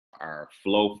our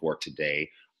flow for today.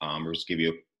 We'll just give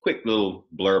you a quick little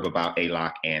blurb about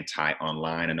AIELOC and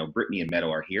TIEOnline. I know Brittany and Meadow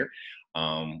are here.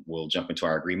 We'll jump into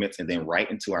our agreements and then right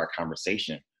into our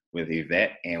conversation with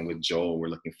Yvette and with Joel. We're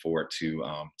looking forward to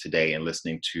today and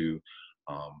listening to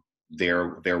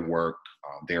their work,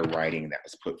 their writing that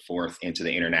was put forth into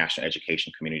the international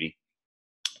education community,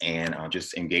 and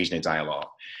just engaged in dialogue.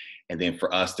 And then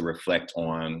for us to reflect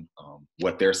on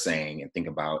what they're saying and think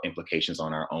about implications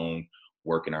on our own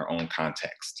work in our own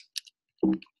context.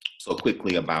 So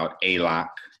quickly about AIELOC.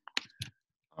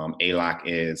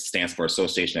 AIELOC stands for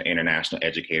Association of International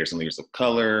Educators and Leaders of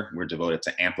Color. We're devoted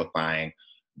to amplifying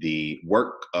the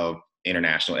work of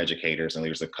international educators and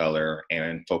leaders of color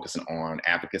and focusing on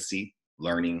advocacy,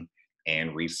 learning,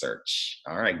 and research.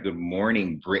 All right, good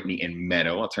morning, Brittany and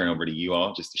Meadow. I'll turn over to you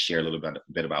all just to share a little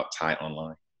bit about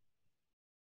TIEOnline.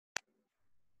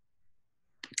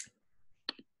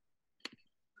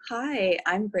 Hi,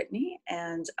 I'm Brittany,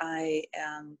 and I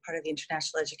am part of the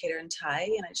International Educator in Thai,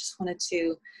 and I just wanted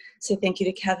to say thank you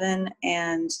to Kevin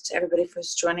and to everybody for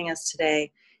joining us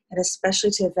today, and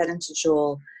especially to Yvette and to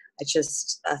Joel. I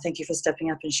just thank you for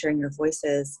stepping up and sharing your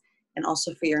voices, and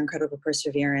also for your incredible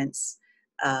perseverance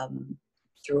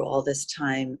through all this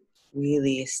time,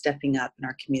 really stepping up in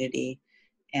our community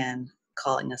and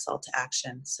calling us all to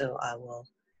action. So I'll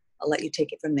let you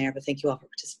take it from there, but thank you all for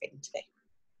participating today.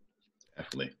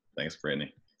 Definitely. Thanks,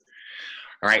 Brittany.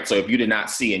 All right, so if you did not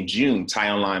see, in June,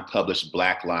 TIEOnline published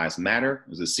Black Lives Matter. It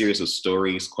was a series of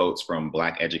stories, quotes from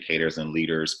Black educators and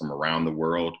leaders from around the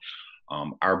world.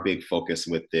 Our big focus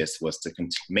with this was to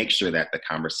make sure that the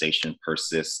conversation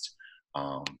persists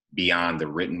beyond the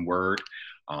written word.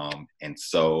 And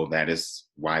so that is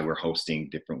why we're hosting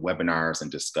different webinars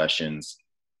and discussions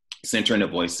centering the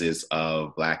voices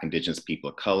of Black, Indigenous people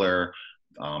of color,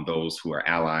 those who are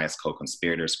allies,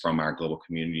 co-conspirators from our global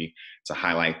community, to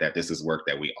highlight that this is work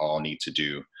that we all need to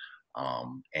do.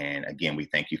 And again, we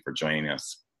thank you for joining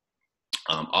us.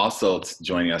 Also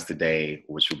joining us today,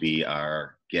 which will be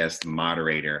our guest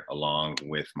moderator along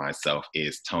with myself,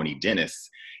 is Tony Dennis.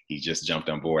 He just jumped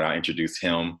on board. I'll introduce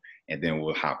him, and then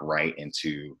we'll hop right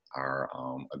into our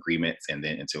agreements and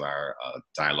then into our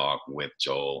dialogue with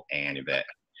Joel and Yvette.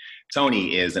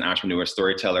 Tony is an entrepreneur,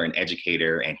 storyteller, and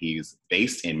educator, and he's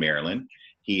based in Maryland.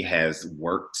 He has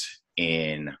worked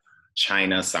in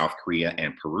China, South Korea,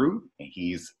 and Peru, and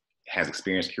has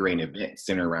experience curating events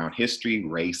centered around history,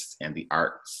 race, and the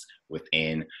arts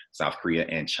within South Korea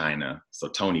and China. So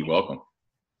Tony, welcome.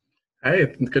 Hey,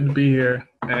 it's good to be here.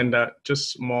 And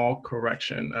just small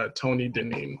correction, Tony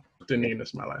Deneen. Deneen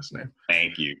is my last name.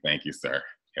 Thank you, sir.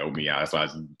 Help me out. That's why I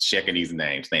was checking these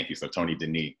names. Thank you. So Tony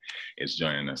Deneen is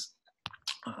joining us.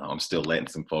 I'm still letting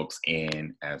some folks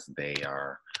in as they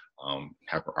are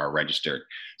registered.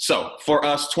 So for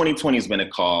us, 2020 has been a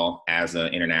call as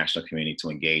an international community to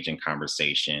engage in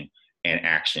conversation and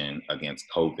action against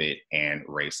COVID and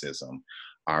racism.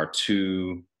 Our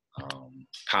two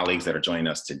colleagues that are joining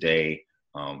us today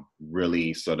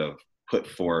really sort of put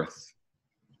forth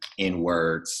in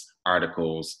words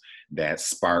articles that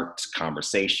sparked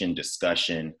conversation,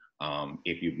 discussion.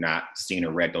 If you've not seen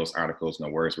or read those articles, no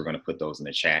worries, we're going to put those in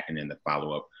the chat and in the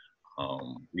follow-up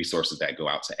resources that go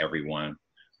out to everyone.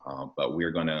 But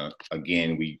we're going to,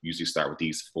 again, we usually start with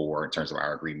these four in terms of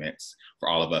our agreements for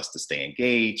all of us to stay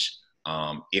engaged.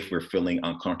 If we're feeling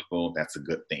uncomfortable, that's a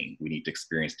good thing. We need to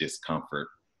experience discomfort,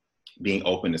 being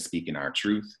open to speaking our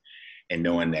truth, and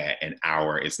knowing that an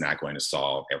hour is not going to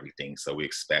solve everything. So we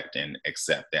expect and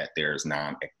accept that there's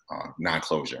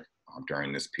non-closure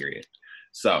during this period.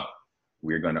 So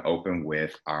we're going to open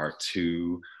with our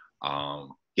two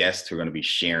guests who are going to be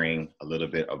sharing a little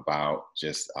bit about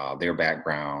just their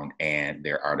background and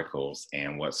their articles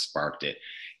and what sparked it.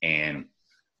 And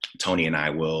Tony and I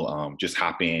will just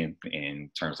hop in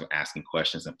terms of asking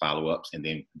questions and follow-ups. And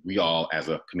then we all as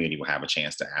a community will have a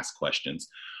chance to ask questions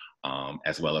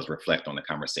as well as reflect on the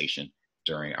conversation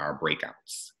during our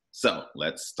breakouts. So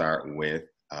let's start with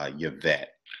Yvette.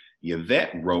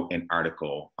 Yvette wrote an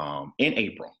article in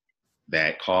April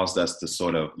that caused us to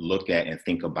sort of look at and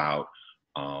think about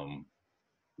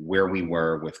where we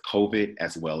were with COVID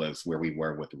as well as where we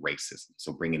were with racism.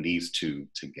 So bringing these two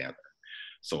together.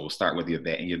 So we'll start with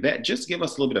Yvette. And Yvette, just give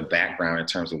us a little bit of background in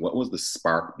terms of what was the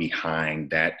spark behind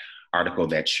that article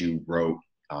that you wrote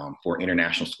for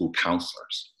international school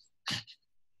counselors.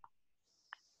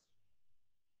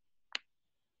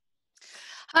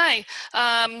 Hi.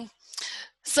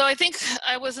 So I think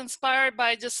I was inspired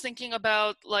by just thinking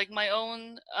about like my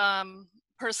own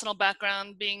personal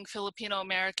background being Filipino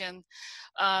American,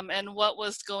 and what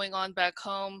was going on back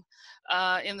home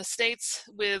in the States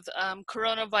with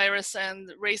coronavirus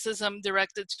and racism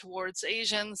directed towards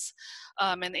Asians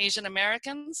and Asian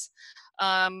Americans.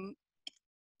 And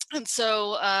so,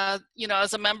 you know,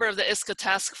 as a member of the ISCA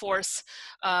task force,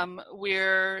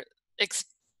 we're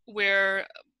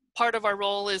part of our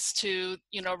role is to,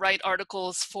 you know, write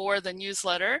articles for the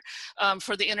newsletter,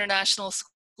 for the International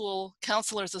School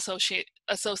Counselors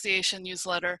Association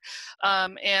newsletter.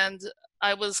 And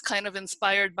I was kind of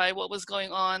inspired by what was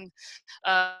going on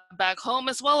back home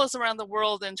as well as around the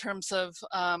world in terms of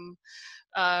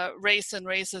race and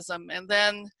racism. And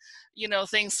then, you know,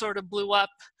 things sort of blew up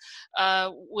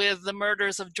with the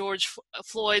murders of George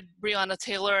Floyd, Breonna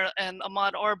Taylor, and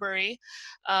Ahmaud Arbery.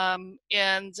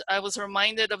 And I was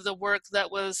reminded of the work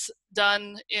that was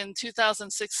done in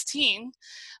 2016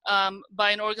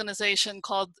 by an organization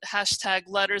called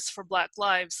 #Letters for Black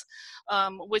Lives,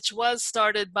 which was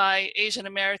started by Asian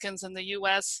Americans in the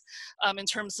US in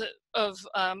terms of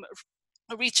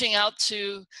reaching out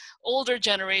to older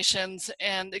generations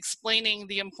and explaining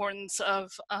the importance of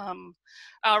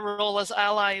our role as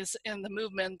allies in the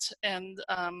movement and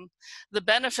the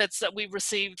benefits that we've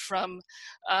received from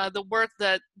the work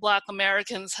that Black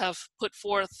Americans have put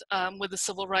forth with the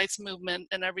civil rights movement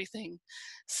and everything.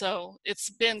 So it's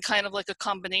been kind of like a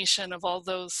combination of all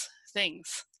those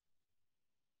things.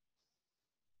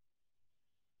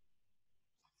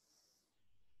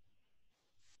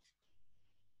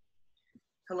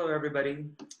 Hello, everybody.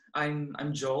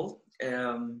 I'm Joel,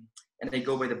 and I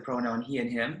go by the pronoun he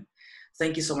and him.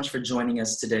 Thank you so much for joining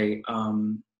us today.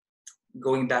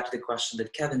 Going back to the question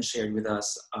that Kevin shared with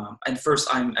us, and first,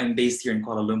 I'm based here in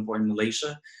Kuala Lumpur in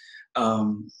Malaysia.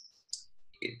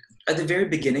 At the very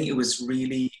beginning, there's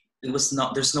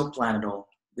no plan at all.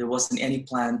 There wasn't any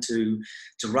plan to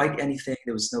write anything.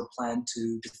 There was no plan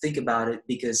to think about it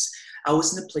because I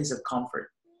was in a place of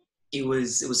comfort.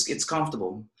 It's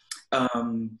comfortable.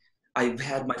 I've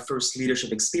had my first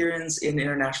leadership experience in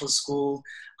international school.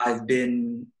 I've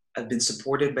been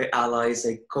supported by allies,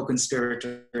 like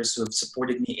co-conspirators who have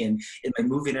supported me in my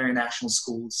move in international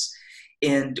schools.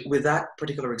 And with that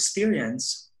particular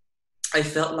experience, I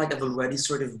felt like I've already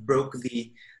sort of broke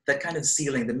that kind of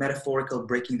ceiling, the metaphorical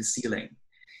breaking the ceiling.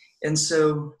 And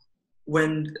so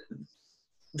when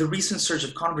the recent surge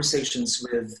of conversations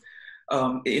with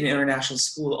in international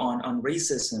school on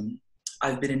racism,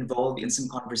 I've been involved in some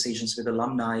conversations with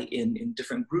alumni in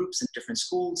different groups and different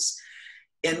schools.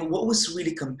 And what was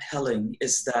really compelling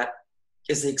is the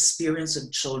experience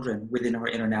of children within our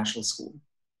international school.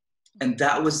 And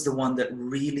that was the one that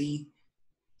really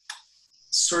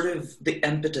sort of the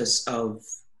impetus of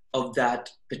that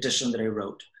petition that I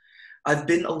wrote. I've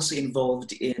been also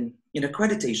involved in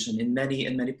accreditation in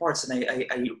many parts, and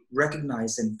I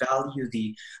recognize and value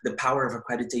the power of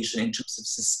accreditation in terms of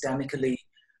systemically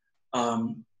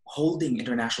holding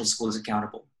international schools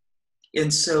accountable.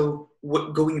 And so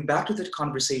going back to that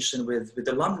conversation with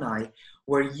alumni,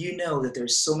 where you know that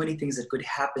there's so many things that could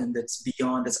happen that's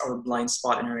our blind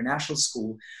spot in our international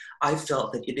school, I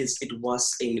felt that it is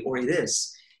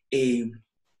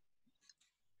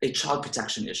a child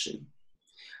protection issue.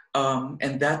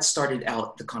 And that started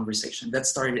out the conversation. That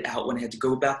started out when I had to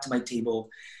go back to my table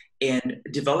and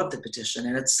develop the petition.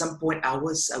 And at some point I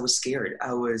was scared.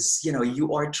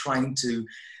 You are trying to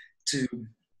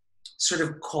sort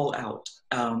of call out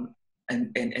an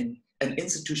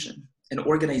institution, an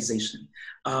organization.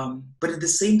 But at the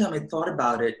same time, I thought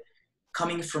about it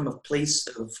coming from a place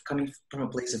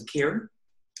of care,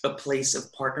 a place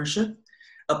of partnership,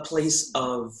 a place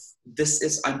of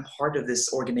I'm part of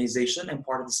this organization, I'm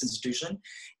part of this institution.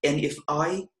 And if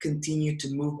I continue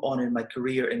to move on in my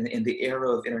career in the era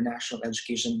of international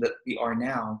education that we are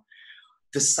now,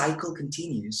 the cycle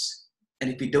continues. And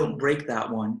if we don't break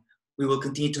that one, we will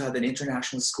continue to have an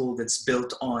international school that's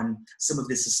built on some of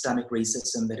the systemic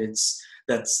racism that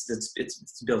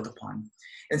it's built upon.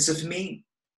 And so for me,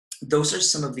 those are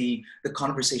some of the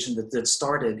conversation that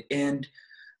started. And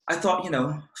I thought,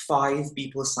 5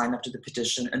 people signed up to the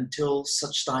petition until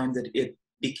such time that it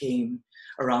became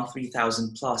around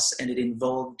 3,000 plus, and it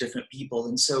involved different people.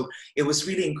 And so it was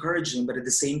really encouraging, but at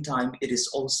the same time, it is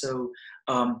also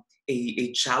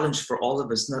a challenge for all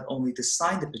of us, not only to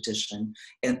sign the petition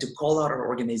and to call out our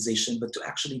organization, but to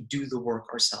actually do the work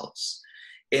ourselves.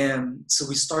 And so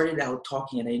we started out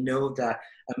talking, and I know that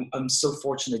I'm so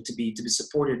fortunate to be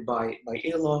supported by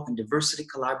AIELOC and Diversity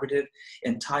Collaborative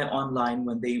and TIEOnline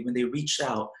when they reached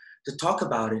out to talk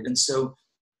about it. And so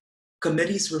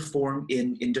committees were formed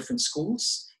in different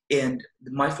schools, And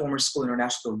my former school,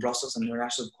 International of Brussels and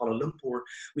International of Kuala Lumpur,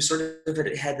 we sort of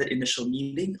had that initial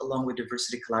meeting along with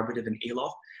Diversity Collaborative and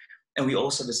AIELOC. And we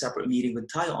also have a separate meeting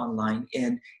with TIEOnline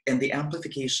and the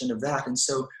amplification of that. And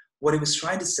so what I was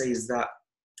trying to say is that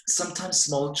sometimes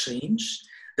small change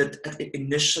that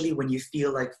initially when you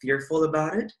feel like fearful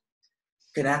about it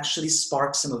can actually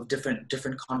spark some of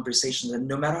different conversations. And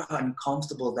no matter how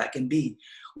uncomfortable that can be,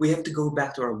 we have to go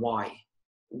back to our why.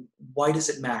 Why does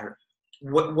it matter?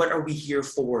 What are we here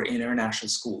for in international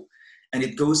school? And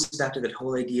it goes back to that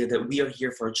whole idea that we are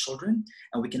here for our children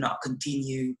and we cannot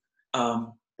continue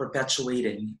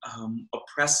perpetuating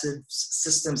oppressive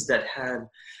systems that have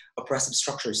oppressive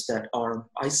structures that are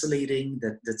isolating,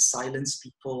 that silence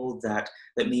people, that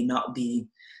may not be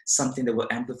something that will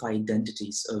amplify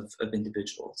identities of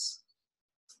individuals.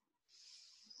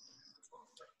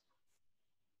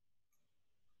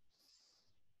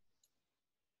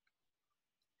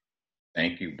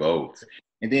 Thank you both.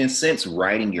 And then since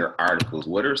writing your articles,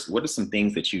 what are some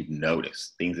things that you've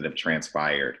noticed, things that have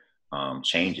transpired,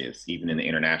 changes, even in the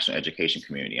international education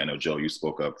community? I know, Joe, you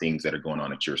spoke of things that are going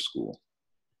on at your school.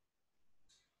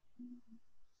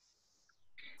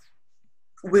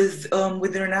 With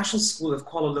the International School of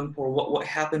Kuala Lumpur, what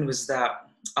happened was that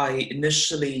I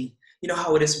initially, you know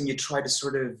how it is when you try to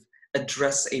sort of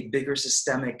address a bigger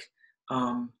systemic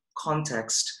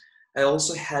context, I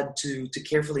also had to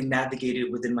carefully navigate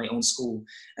it within my own school.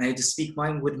 And I had to speak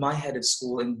with my head of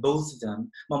school, and both of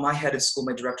them, my head of school,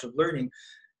 my director of learning,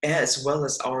 as well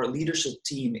as our leadership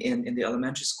team in the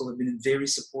elementary school have been very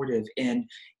supportive and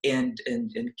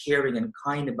caring and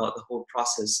kind about the whole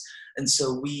process. And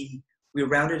so we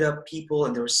rounded up people,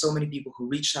 and there were so many people who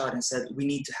reached out and said, we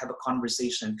need to have a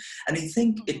conversation. And I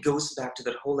think it goes back to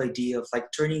that whole idea of like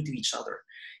turning to each other.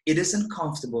 It isn't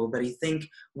comfortable, but I think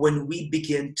when we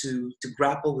begin to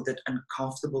grapple with that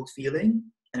uncomfortable feeling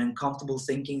and uncomfortable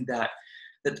thinking that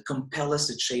compel us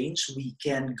to change, we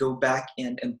can go back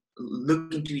and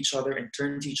look into each other and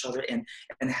turn to each other and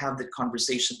have that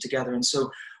conversation together. And so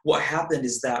what happened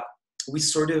is that we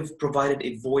sort of provided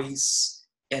a voice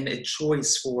and a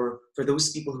choice for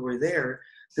those people who are there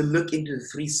to look into the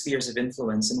 3 spheres of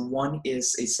influence. And one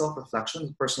is a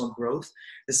self-reflection, personal growth.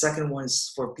 The second one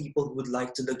is for people who would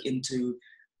like to look into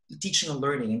teaching and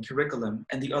learning and curriculum.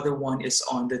 And the other one is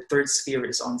on the 3rd sphere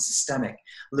is on systemic,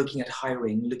 looking at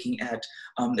hiring, looking at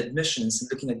admissions, and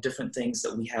looking at different things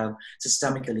that we have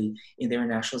systemically in the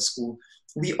international school.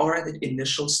 We are at the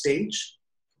initial stage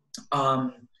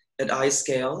at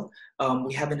ISCA.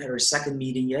 We haven't had our 2nd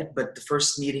meeting yet, but the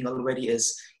 1st meeting already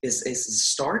is a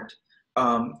start.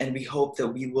 And we hope that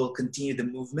we will continue the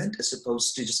movement as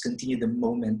opposed to just continue the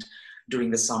moment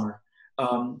during the summer.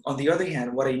 On the other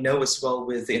hand, what I know as well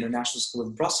with the International School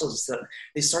of Brussels is that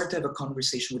they started to have a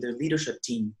conversation with their leadership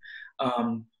team,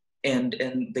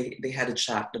 and they had a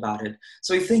chat about it.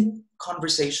 So I think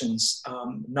conversations,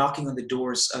 knocking on the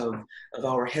doors of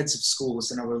our heads of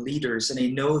schools and our leaders, and I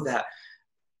know that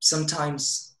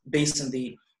sometimes based on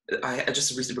I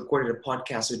just recently recorded a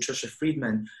podcast with Trisha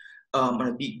Friedman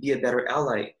on Be a Better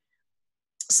Ally.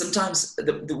 Sometimes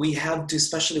we have to,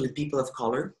 especially with people of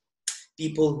color,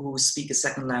 people who speak a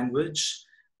second language,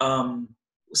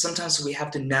 sometimes we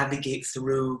have to navigate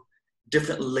through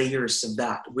different layers of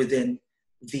that within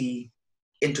the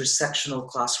intersectional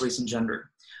class, race, and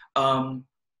gender.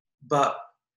 But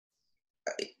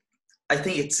I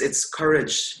think it's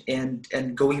courage and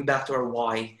going back to our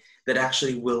why that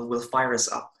actually will fire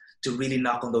us up to really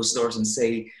knock on those doors and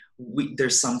say,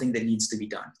 there's something that needs to be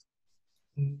done.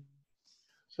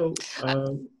 So,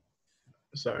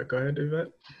 sorry, go ahead, Yvette.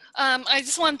 I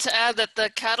just wanted to add that the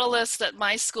catalyst at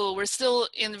my school, we're still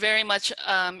very much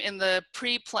in the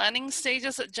pre-planning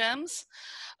stages at GEMS.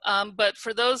 But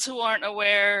for those who aren't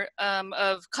aware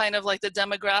of kind of like the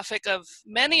demographic of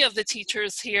many of the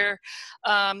teachers here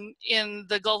in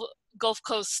the Gulf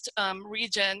Coast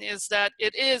region, is that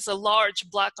it is a large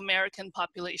Black American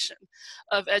population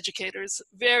of educators,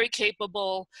 very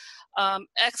capable,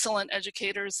 excellent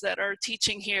educators that are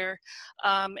teaching here.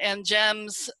 And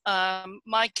GEMS,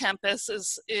 my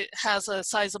campus, has a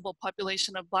sizable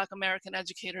population of Black American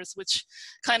educators, which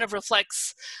kind of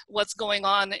reflects what's going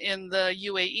on in the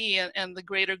UAE and the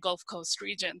greater Gulf Coast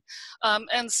region.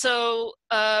 And so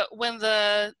when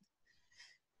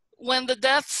the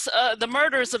deaths, the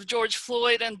murders of George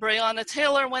Floyd and Breonna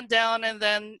Taylor went down, and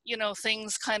then,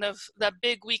 things kind of, that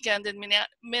big weekend in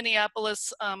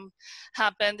Minneapolis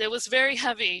happened, it was very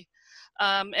heavy.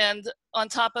 And on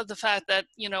top of the fact that,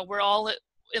 we're all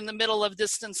in the middle of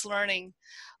distance learning.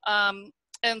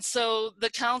 And so the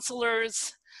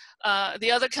counselors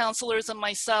the other counselors and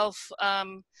myself,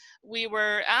 we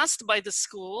were asked by the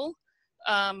school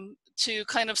to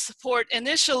kind of support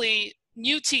initially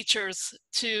new teachers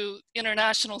to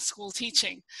international school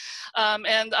teaching.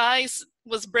 And I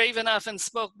was brave enough and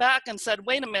spoke back and said,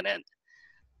 wait a minute,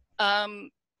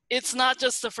 it's not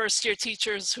just the first year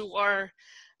teachers who are,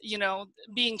 you know,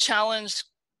 being challenged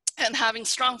and having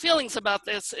strong feelings about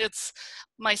this. It's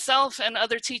myself and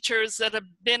other teachers that have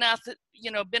been at the,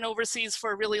 you know, been overseas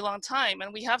for a really long time.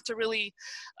 And we have to really,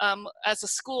 as a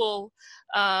school,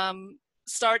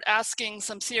 start asking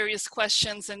some serious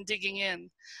questions and digging in.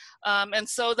 And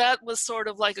so that was sort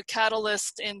of like a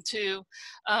catalyst into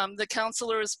the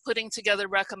counselors putting together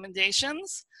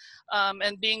recommendations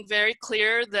and being very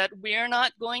clear that we're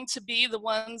not going to be the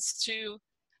ones to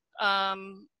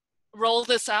roll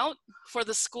this out for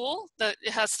the school, that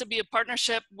it has to be a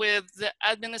partnership with the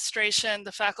administration,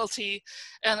 the faculty,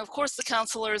 and of course the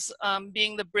counselors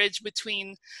being the bridge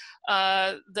between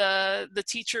the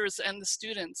teachers and the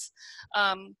students.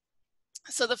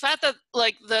 So the fact that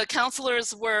like the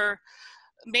counselors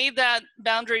made that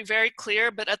boundary very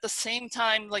clear, but at the same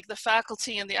time, like the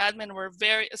faculty and the admin were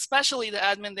especially the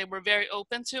admin, they were very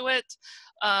open to it,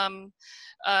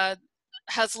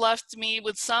 has left me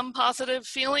with some positive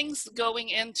feelings going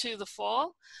into the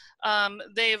fall.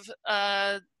 They've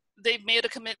made a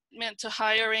commitment to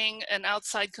hiring an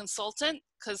outside consultant,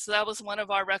 because that was one of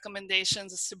our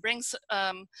recommendations, is to bring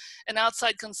an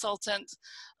outside consultant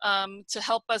to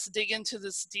help us dig into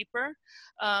this deeper.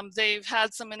 They've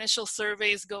had some initial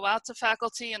surveys go out to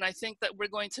faculty, and I think that we're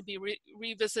going to be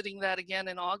revisiting that again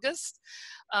in August.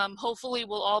 Hopefully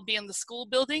we'll all be in the school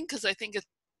building, because I think it's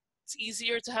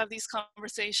easier to have these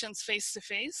conversations face to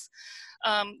face.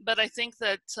 But I think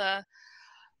that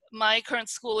my current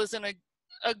school is in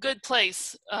a good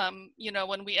place, you know,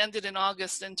 when we ended in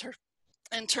August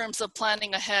in terms of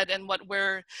planning ahead and what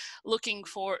we're looking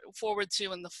forward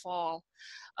to in the fall.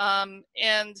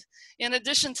 And in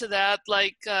addition to that,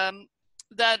 like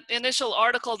that initial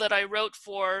article that I wrote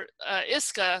for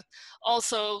ISCA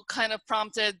also kind of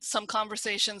prompted some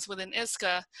conversations within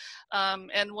ISCA.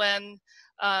 And when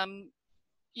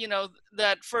you know,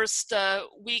 that first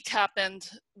week happened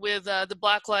with the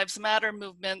Black Lives Matter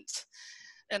movement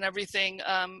and everything,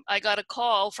 I got a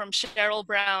call from Cheryl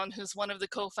Brown, who's one of the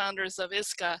co-founders of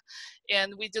ISCA,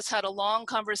 and we just had a long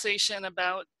conversation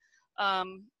about,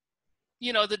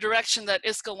 you know, the direction that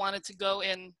ISCA wanted to go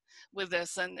in with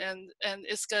this, and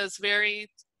ISCA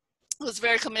was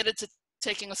very committed to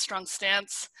taking a strong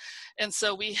stance, and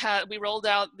so we rolled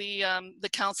out the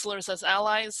counselors as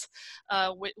allies,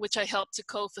 which I helped to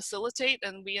co-facilitate,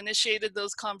 and we initiated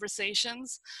those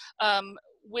conversations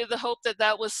with the hope that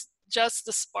that was just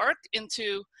the spark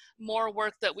into more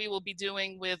work that we will be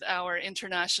doing with our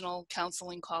international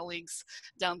counseling colleagues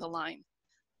down the line.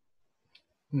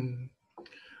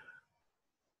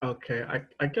 Okay,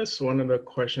 I guess one of the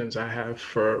questions I have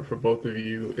for both of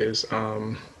you is,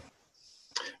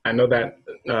 I know that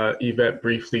Yvette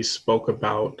briefly spoke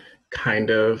about kind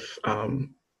of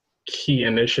key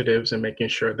initiatives and making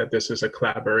sure that this is a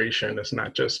collaboration. It's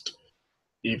not just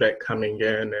Yvette coming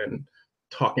in and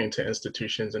talking to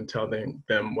institutions and telling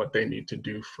them what they need to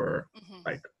do for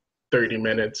like 30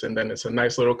 minutes, and then it's a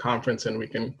nice little conference and we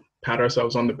can pat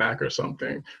ourselves on the back or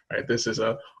something, right? This is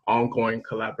a ongoing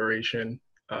collaboration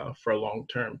for long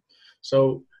term.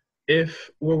 So if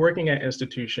we're working at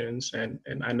institutions, and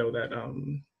I know that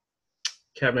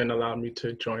Kevin allowed me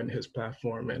to join his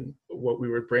platform, and what we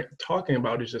were talking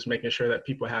about is just making sure that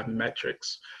people have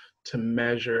metrics to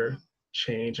measure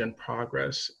change and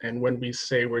progress. And when we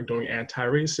say we're doing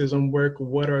anti-racism work,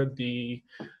 what are the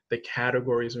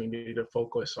categories we need to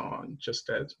focus on?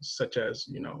 Such as,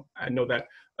 you know, I know that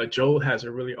Joel has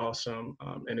a really awesome,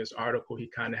 in his article, he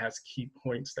kind of has key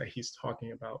points that he's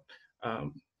talking about,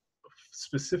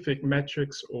 specific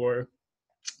metrics or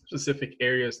specific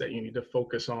areas that you need to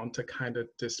focus on to kind of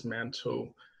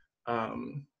dismantle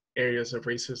areas of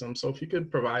racism. So if you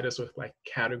could provide us with like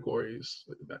categories,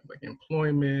 like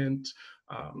employment,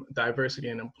 diversity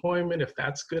in employment, if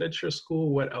that's good at your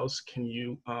school, what else can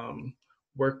you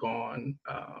work on,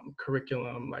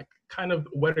 curriculum, like kind of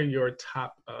what are your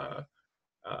top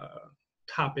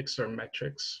topics or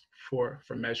metrics for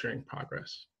measuring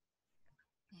progress?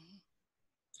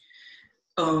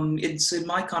 It's in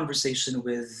my conversation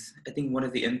with, I think one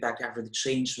of the impact after the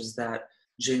change was that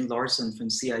Jane Larson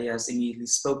from CIS immediately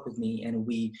spoke with me, and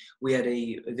we had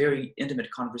a very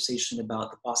intimate conversation about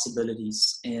the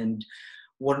possibilities. And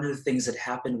one of the things that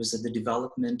happened was that the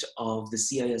development of the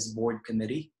CIS board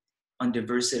committee on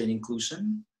diversity and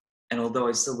inclusion, and although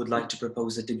I still would like to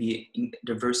propose it to be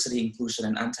diversity, inclusion,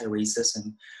 and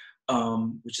anti-racism,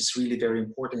 which is really very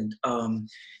important.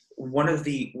 One of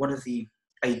the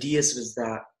ideas was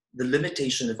that the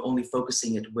limitation of only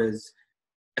focusing it with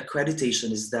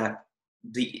accreditation is that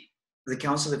the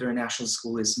Council of International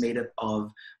School is made up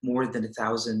of more than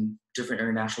 1,000 different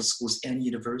international schools and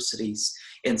universities.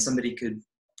 And somebody could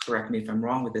correct me if I'm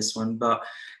wrong with this one, but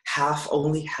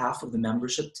only half of the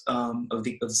membership of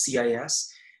the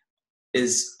CIS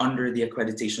is under the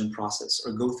accreditation process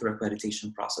or go through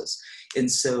accreditation process. And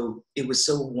so it was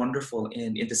so wonderful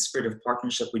in the spirit of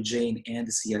partnership with Jane and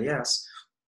the CIS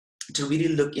to really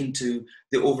look into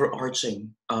the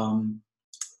overarching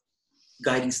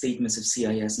guiding statements of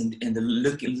CIS and the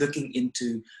looking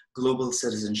into global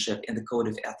citizenship and the code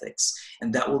of ethics.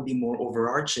 And that will be more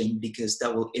overarching because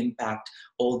that will impact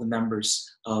all the members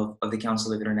of the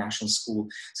Council of International School.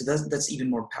 So that's even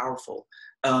more powerful.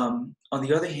 On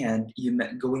the other hand,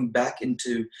 going back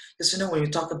into, because when we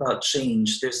talk about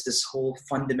change, there's this whole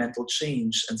fundamental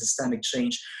change and systemic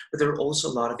change, but there are also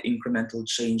a lot of incremental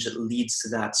change that leads to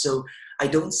that. So I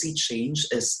don't see change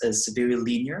as very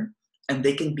linear, and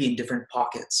they can be in different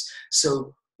pockets.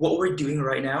 So what we're doing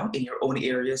right now in your own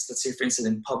areas, let's say for instance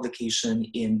in publication,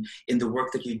 in the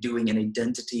work that you're doing in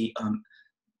identity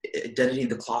in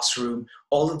the classroom,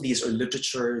 all of these are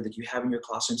literature that you have in your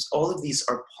classrooms. All of these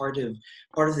are part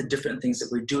of the different things that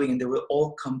we're doing, and they will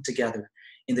all come together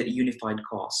in that unified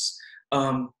cause.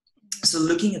 So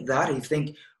looking at that, I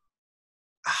think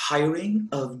hiring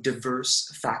of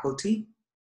diverse faculty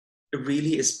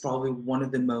really is probably one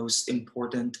of the most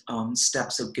important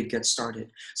steps that could get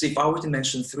started. So if I were to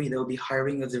mention three, there would be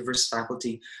hiring of diverse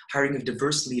faculty, hiring of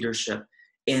diverse leadership,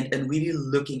 and really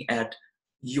looking at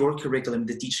your curriculum,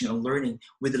 the teaching and learning,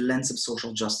 with the lens of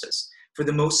social justice. For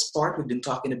the most part, we've been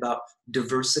talking about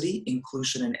diversity,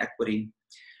 inclusion, and equity.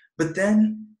 But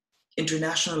then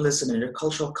internationalism and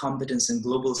intercultural competence and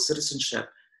global citizenship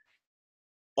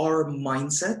are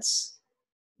mindsets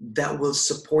that will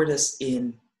support us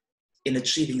in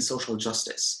achieving social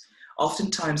justice.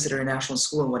 Oftentimes at international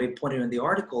school, and what I pointed in the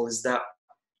article is that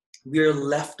we are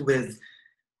left with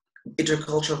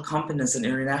intercultural competence and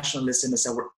internationalism as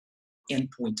our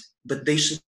endpoint, but they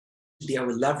should be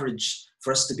our leverage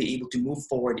for us to be able to move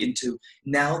forward into,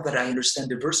 now that I understand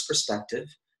diverse perspective,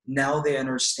 now they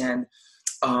understand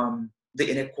the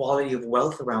inequality of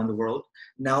wealth around the world,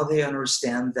 now they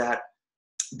understand that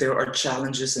there are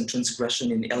challenges and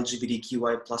transgression in the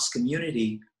LGBTQI plus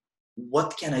community.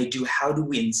 What can I do? How do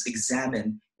we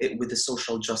examine it with the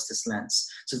social justice lens?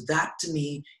 So that to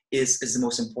me is the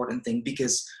most important thing,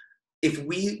 because if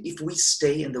we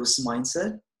stay in those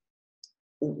mindset,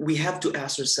 we have to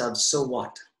ask ourselves, so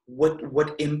what?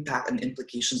 What impact and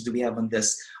implications do we have on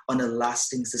this on a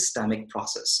lasting systemic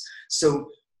process? So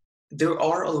there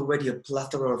are already a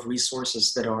plethora of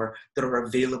resources that are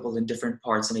available in different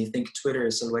parts, and I think Twitter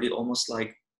is already almost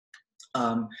like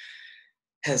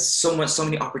has so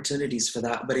many opportunities for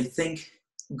that. But I think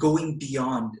going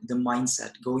beyond the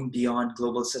mindset, going beyond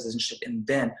global citizenship, and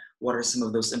then what are some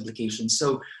of those implications?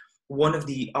 So one of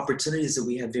the opportunities that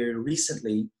we had very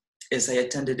recently is I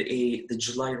attended the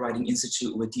July Writing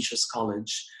Institute with Teachers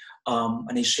College,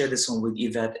 and I shared this one with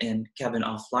Yvette and Kevin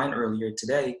offline earlier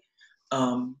today.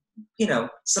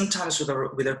 Sometimes with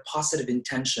our positive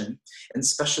intention, and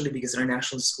especially because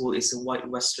international school is a white,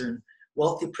 Western,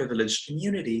 wealthy, privileged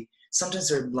community, sometimes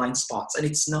there are blind spots, and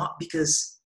it's not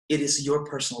because it is your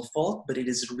personal fault, but it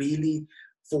is really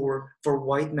for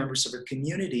white members of our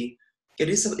community.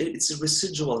 It's a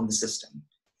residual in the system.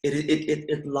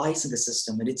 It lies in the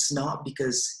system, and it's not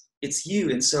because it's you.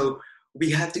 And so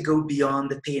we have to go beyond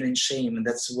the pain and shame, and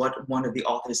that's what one of the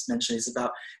authors mentioned, is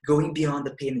about going beyond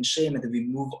the pain and shame, and then we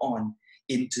move on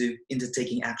into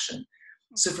taking action.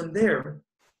 So from there,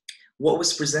 what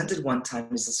was presented one time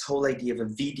is this whole idea of a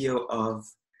video of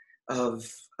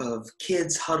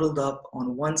kids huddled up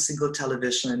on one single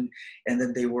television, and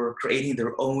then they were creating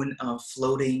their own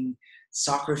floating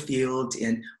soccer field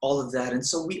and all of that. And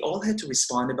so we all had to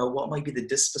respond about what might be the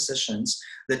dispositions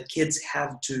that kids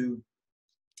have to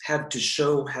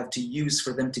show, have to use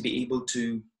for them to be able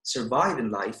to survive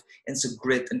in life. And so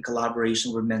grit and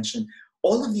collaboration were mentioned.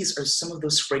 All of these are some of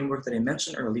those frameworks that I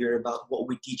mentioned earlier about what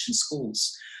we teach in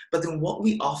schools. But then what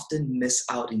we often miss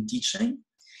out in teaching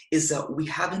is that we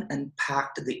haven't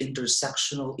unpacked the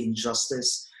intersectional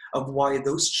injustice of why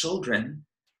those children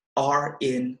are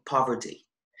in poverty.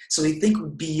 So I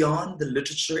think beyond the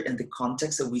literature and the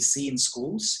context that we see in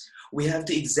schools, we have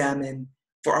to examine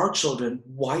for our children,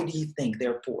 why do you think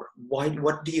they're poor?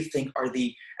 What do you think are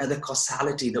the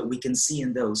causality that we can see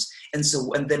in those? And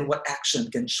then what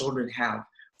action can children have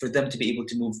for them to be able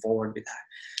to move forward with that.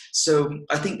 So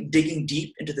I think digging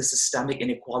deep into the systemic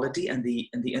inequality and the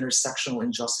intersectional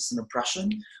injustice and oppression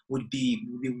would be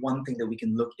one thing that we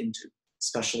can look into,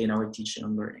 especially in our teaching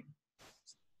and learning.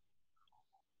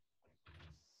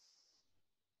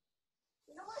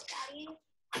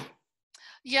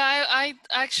 Yeah, I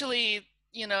actually,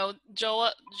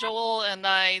 Joel and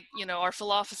I, our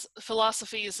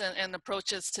philosophies and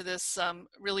approaches to this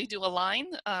really do align.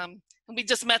 We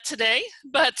just met today,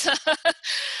 but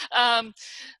I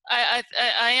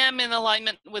am in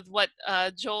alignment with what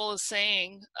Joel is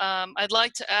saying. I'd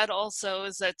like to add also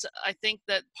is that I think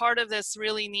that part of this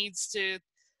really needs to,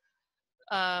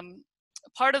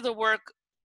 part of the work,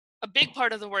 a big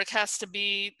part of the work has to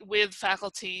be with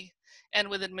faculty and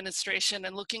with administration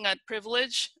and looking at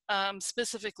privilege,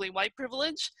 specifically white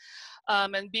privilege,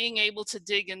 and being able to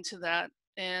dig into that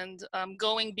and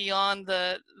going beyond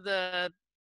the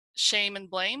shame and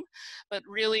blame, but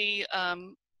really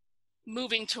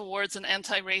moving towards an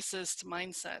anti-racist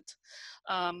mindset.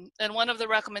 And one of the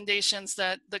recommendations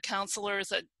that the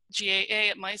counselors at GAA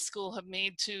at my school have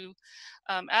made to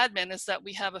admin is that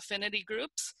we have affinity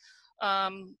groups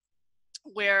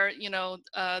where,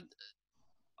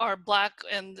 our Black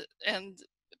and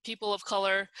people of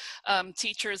color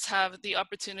teachers have the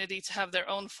opportunity to have their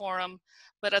own forum,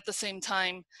 but at the same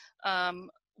time,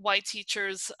 white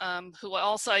teachers who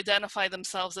also identify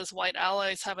themselves as white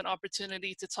allies have an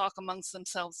opportunity to talk amongst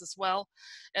themselves as well.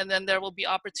 And then there will be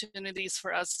opportunities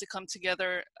for us to come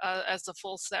together as a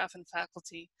full staff and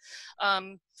faculty.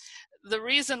 The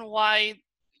reason why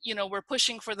we're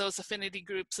pushing for those affinity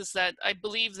groups is that I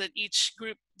believe that each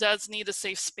group does need a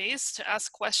safe space to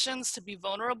ask questions, to be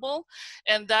vulnerable,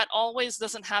 and that always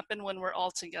doesn't happen when we're all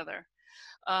together.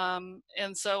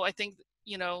 And so I think,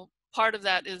 part of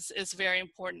that is very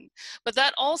important. But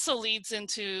that also leads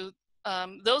into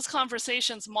those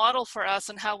conversations model for us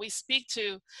and how we speak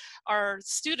to our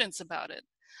students about it.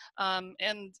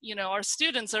 And our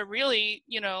students are really,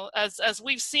 as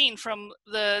we've seen from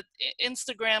the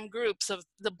Instagram groups of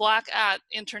the Black at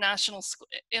international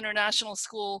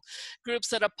school groups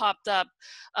that have popped up,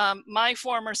 my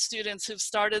former students who've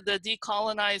started the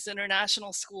Decolonize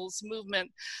International Schools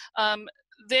movement,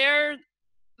 they're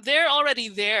already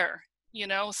there,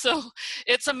 so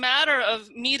it's a matter of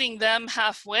meeting them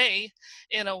halfway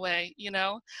in a way.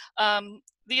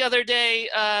 The other day,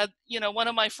 one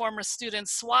of my former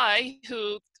students, Swai,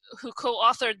 who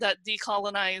co-authored that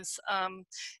Decolonize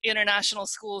International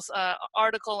Schools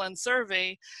article and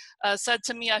survey, said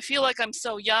to me, I feel like I'm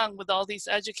so young with all these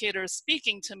educators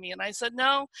speaking to me. And I said,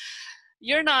 no,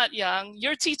 you're not young.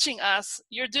 You're teaching us.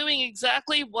 You're doing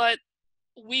exactly what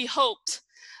we hoped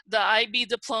the IB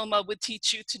diploma would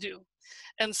teach you to do.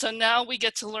 And so now we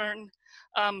get to learn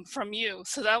from you.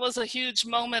 So that was a huge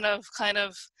moment of kind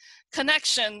of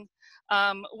connection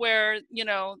where,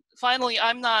 finally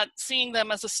I'm not seeing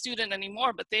them as a student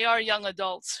anymore, but they are young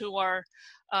adults who are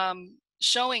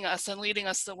showing us and leading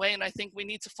us the way. And I think we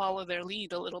need to follow their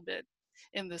lead a little bit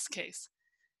in this case.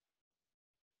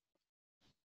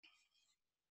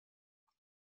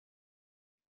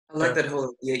 I like that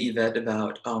whole idea, Yvette,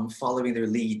 about following their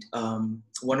lead.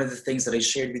 One of the things that I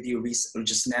shared with you recently,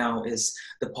 just now, is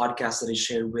the podcast that I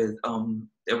shared with,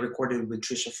 I recorded with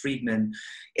Tricia Friedman,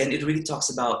 and it really talks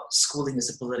about schooling as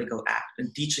a political act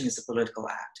and teaching as a political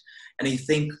act. And I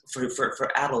think for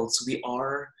adults, we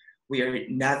are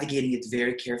navigating it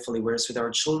very carefully. Whereas with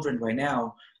our children right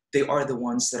now, they are the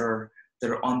ones that are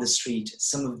on the street.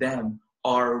 Some of them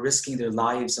are risking their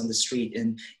lives on the street,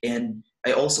 and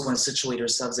I also want to situate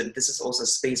ourselves that this is also a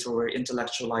space where we're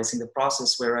intellectualizing the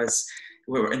process, whereas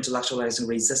we're intellectualizing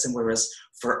racism, whereas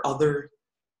for other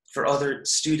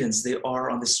students, they are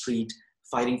on the street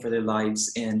fighting for their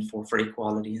lives and for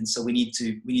equality. And so we need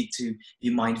to be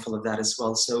mindful of that as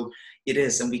well. So it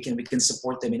is, and we can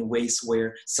support them in ways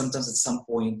where sometimes at some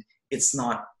point it's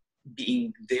not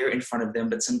being there in front of them,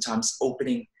 but sometimes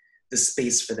opening the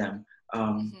space for them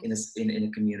in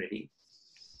a community.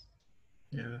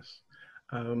 Yes.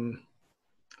 I'm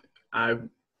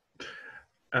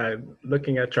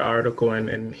looking at your article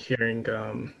and hearing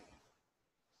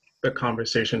the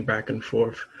conversation back and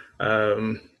forth.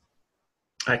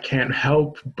 I can't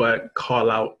help but call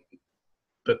out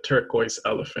the turquoise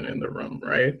elephant in the room,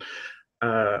 right?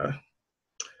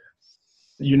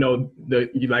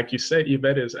 Like you said,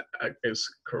 Yvette is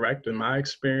correct in my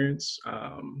experience.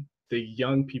 The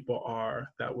young people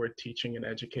that we're teaching and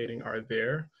educating are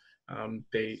there.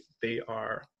 They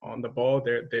are on the ball.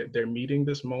 They're meeting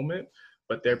this moment,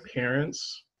 but their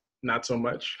parents, not so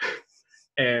much.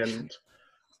 And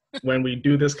when we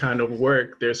do this kind of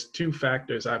work, there's two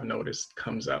factors I've noticed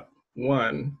comes up.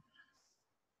 One,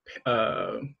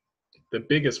 the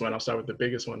biggest one, I'll start with the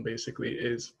biggest one basically,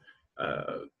 is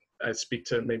I speak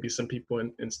to maybe some people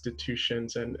in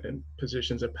institutions and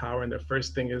positions of power, and the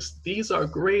first thing is, these are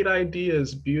great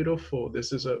ideas, beautiful.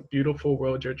 This is a beautiful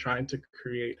world you're trying to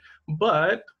create.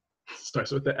 But,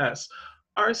 starts with the S,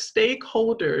 our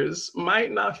stakeholders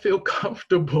might not feel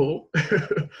comfortable.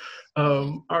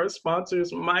 Our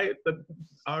sponsors might,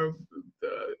 our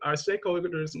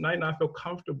stakeholders might not feel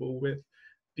comfortable with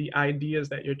the ideas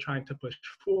that you're trying to push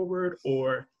forward,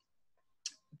 or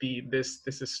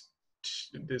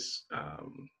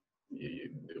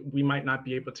we might not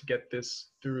be able to get this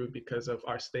through because of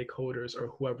our stakeholders or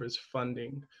whoever's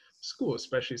funding school,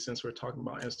 especially since we're talking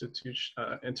about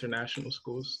international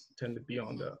schools tend to be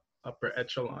on the upper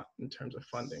echelon in terms of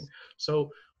funding.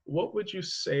 So what would you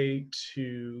say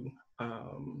to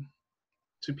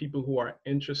people who are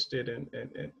interested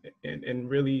in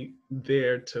really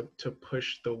there to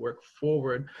push the work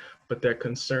forward, but they're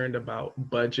concerned about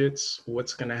budgets?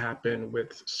 What's going to happen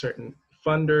with certain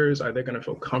funders? Are they going to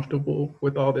feel comfortable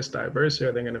with all this diversity?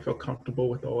 Are they going to feel comfortable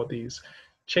with all these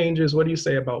changes? What do you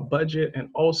say about budget? And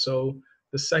also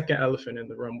the second elephant in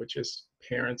the room, which is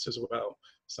parents as well.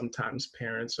 Sometimes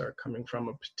parents are coming from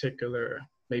a particular,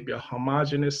 maybe a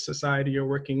homogenous society you're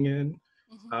working in.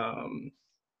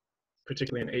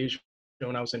 Particularly in Asia.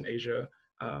 When I was in Asia,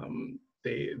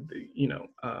 they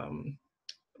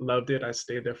loved it. I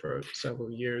stayed there for several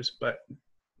years, but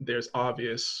there's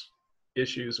obvious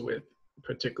issues with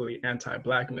particularly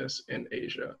anti-Blackness in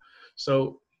Asia.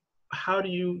 So how do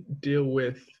you deal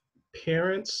with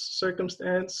parents'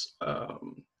 circumstance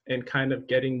and kind of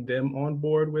getting them on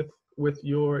board with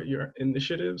your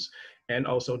initiatives, and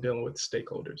also dealing with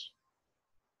stakeholders?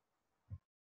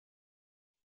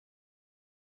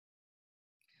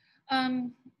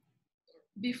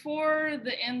 Before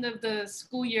the end of the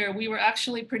school year, we were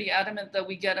actually pretty adamant that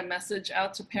we get a message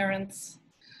out to parents,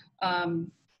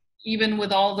 even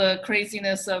with all the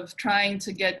craziness of trying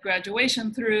to get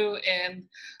graduation through and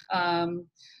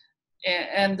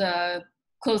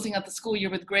closing out the school year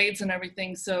with grades and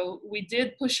everything. So we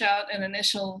did push out an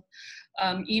initial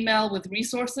email with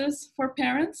resources for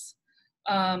parents.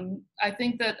 I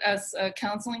think that as a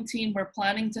counseling team, we're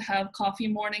planning to have coffee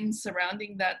mornings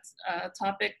surrounding that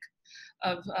topic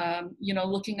of,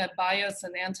 looking at bias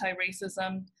and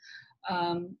anti-racism.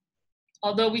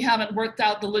 Although we haven't worked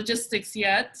out the logistics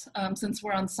yet, since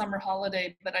we're on summer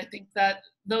holiday, but I think that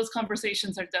those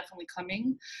conversations are definitely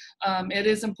coming. It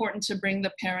is important to bring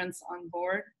the parents on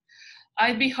board.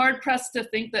 I'd be hard pressed to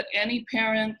think that any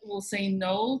parent will say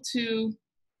no to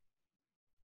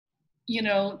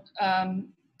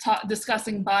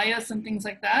discussing bias and things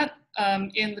like that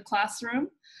in the classroom.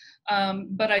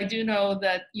 But I do know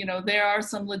that, there are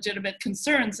some legitimate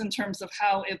concerns in terms of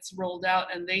how it's rolled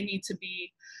out, and they need to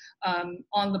be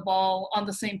on the ball, on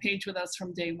the same page with us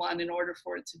from day one in order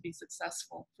for it to be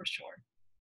successful, for sure.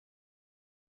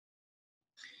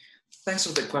 Thanks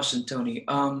for the question, Tony.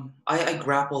 I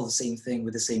grapple the same thing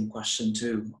with the same question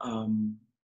too. On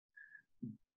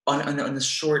a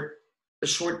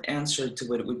short answer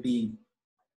to it would be,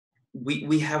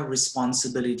 we have a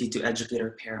responsibility to educate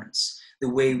our parents the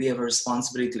way we have a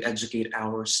responsibility to educate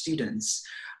our students.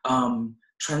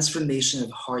 Transformation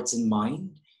of hearts and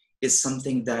mind is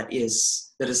something that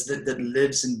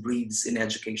lives and breathes in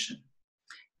education.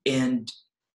 And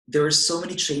there are so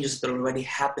many changes that already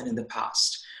happened in the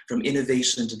past, from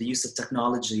innovation to the use of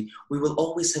technology. We will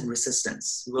always have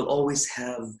resistance. We will always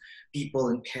have people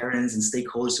and parents and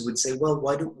stakeholders who would say, well,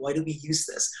 why do we use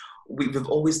this? We've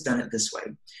always done it this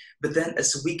way. But then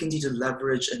as we continue to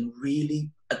leverage and really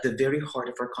at the very heart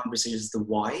of our conversation is the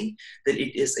why, that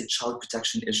it is a child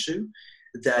protection issue,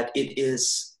 that it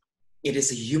is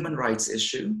a human rights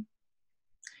issue.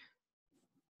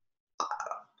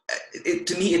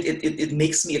 To me, it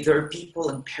makes me, if there are people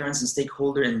and parents and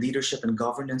stakeholder and leadership and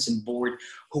governance and board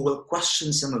who will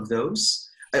question some of those,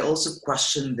 I also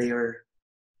question their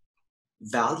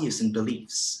values and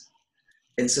beliefs.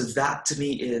 And so that to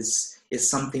me is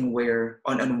something where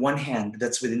on one hand,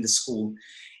 that's within the school.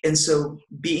 And so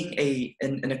being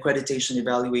an accreditation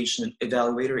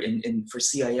evaluator for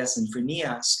CIS and for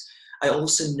NIASC, I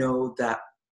also know that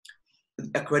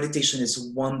accreditation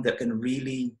is one that can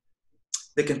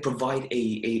provide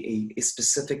a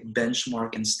specific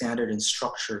benchmark and standard and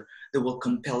structure that will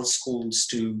compel schools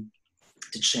to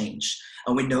change.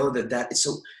 And we know that is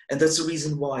so, and that's the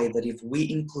reason why that if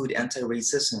we include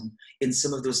anti-racism in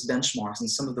some of those benchmarks and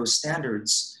some of those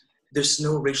standards, there's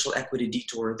no racial equity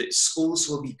detour. The schools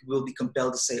will be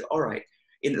compelled to say, all right,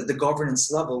 in the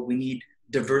governance level, we need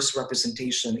diverse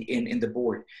representation in the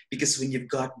board. Because when you've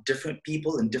got different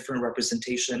people and different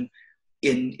representation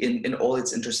in all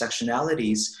its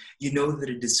intersectionalities, you know that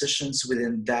the decisions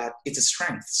within that, it's a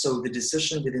strength. So the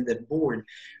decision within that board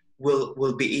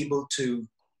will be able to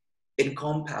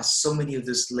encompass so many of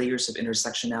those layers of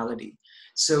intersectionality.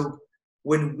 So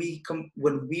when we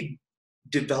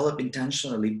develop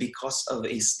intentionally because of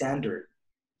a standard,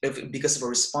 because of a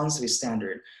response to a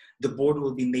standard, the board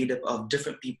will be made up of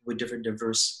different people with different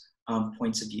diverse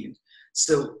points of view.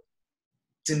 So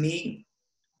to me,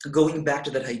 going back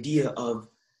to that idea of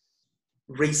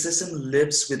racism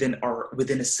lives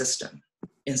within a system.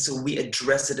 And so we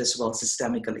address it as well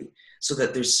systemically, so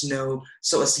that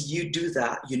so as you do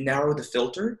that, you narrow the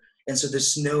filter. And so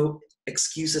there's no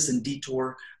excuses and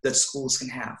detour that schools can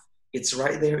have. It's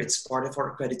right there. It's part of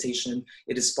our accreditation.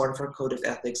 It is part of our code of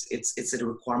ethics. It's a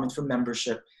requirement for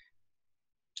membership.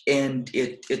 And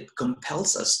it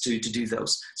compels us to do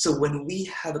those. So when we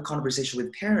have a conversation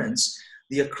with parents,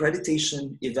 the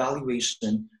accreditation,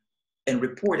 evaluation, and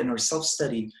report in our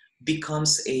self-study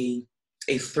becomes a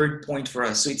third point for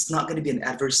us. So it's not going to be an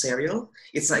adversarial.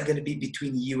 It's not going to be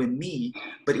between you and me,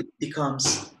 but it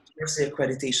becomes, here's the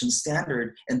accreditation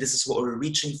standard, and this is what we're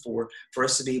reaching for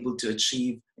us to be able to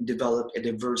achieve and develop a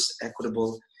diverse,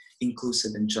 equitable,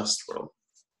 inclusive, and just world.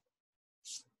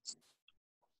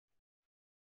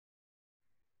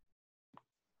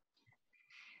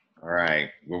 All right,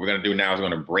 what we're gonna do now is we're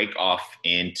gonna break off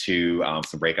into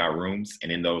some breakout rooms,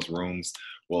 and in those rooms,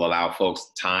 we'll allow folks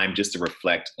time just to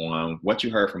reflect on what you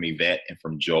heard from Yvette and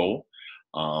from Joel,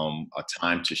 a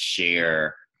time to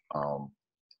share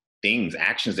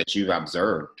actions that you've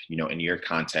observed, in your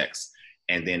context,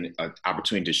 and then an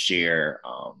opportunity to share,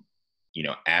 and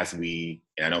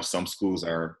I know some schools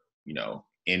are,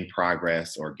 in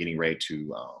progress or getting ready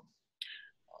to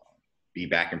be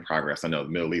back in progress. I know the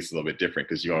Middle East is a little bit different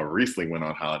because you all recently went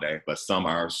on holiday, but some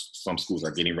schools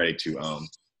are getting ready to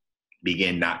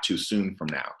begin not too soon from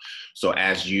now. So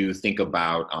as you think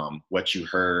about what you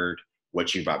heard,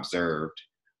 what you've observed,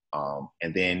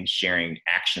 and then sharing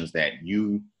actions that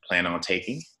you plan on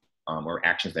taking or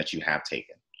actions that you have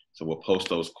taken. So we'll post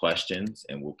those questions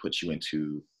and we'll put you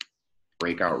into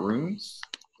breakout rooms.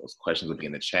 Those questions will be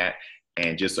in the chat.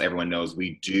 And just so everyone knows,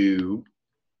 we do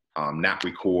not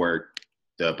record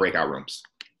the breakout rooms.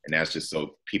 And that's just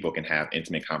so people can have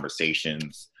intimate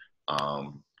conversations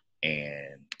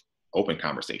and open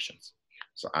conversations.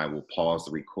 So I will pause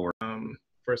the record.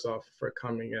 First off, for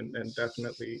coming and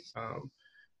definitely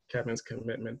Kevin's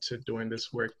commitment to doing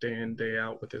this work day in, day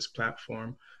out with this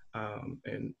platform.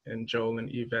 And Joel and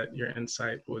Yvette, your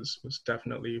insight was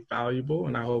definitely valuable,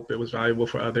 and I hope it was valuable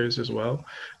for others as well.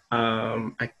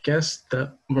 I guess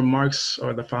the remarks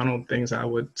or the final things I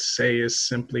would say is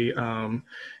simply,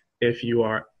 if you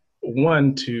are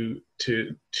one to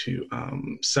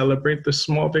celebrate the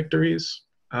small victories,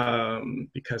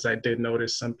 because I did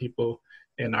notice some people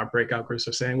in our breakout groups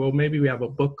are saying, well, maybe we have a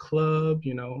book club,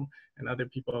 and other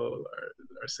people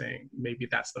are saying maybe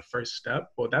that's the first step.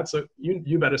 Well,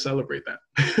 you better celebrate that.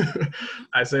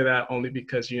 I say that only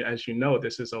because as you know,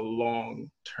 this is a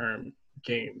long-term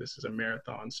game. This is a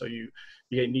marathon. So you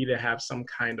need to have some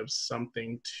kind of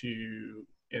something to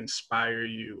inspire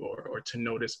you or to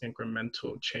notice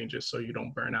incremental changes so you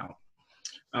don't burn out.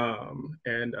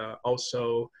 And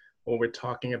also when we're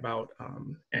talking about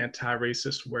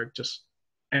anti-racist work,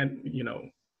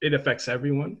 it affects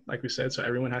everyone, like we said, so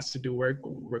everyone has to do work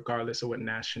regardless of what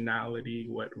nationality,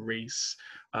 what race,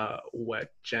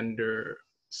 what gender,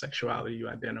 sexuality you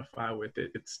identify with.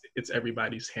 It's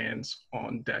everybody's hands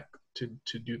on deck to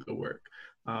do the work,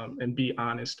 and be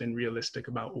honest and realistic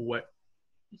about what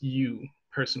you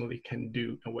personally can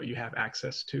do and what you have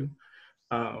access to.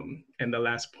 And the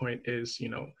last point is,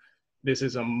 this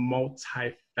is a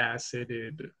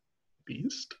multifaceted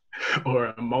beast or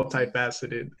a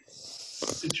multifaceted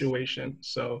situation.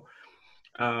 So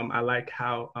I like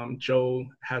how Joel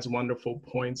has wonderful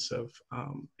points of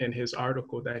in his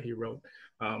article that he wrote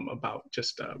about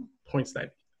just points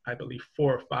that I believe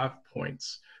 4 or 5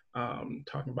 points,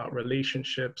 talking about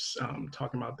relationships,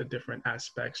 talking about the different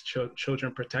aspects,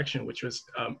 children protection, which was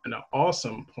an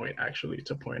awesome point actually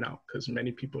to point out because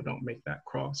many people don't make that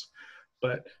cross.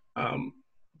 But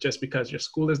just because your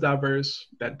school is diverse,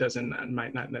 that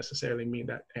might not necessarily mean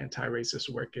that anti-racist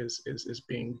work is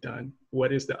being done.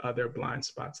 What is the other blind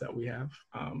spots that we have?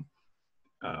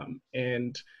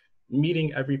 And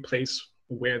meeting every place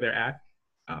where they're at.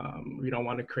 We don't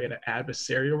want to create an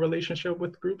adversarial relationship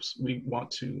with groups. We want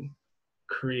to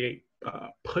create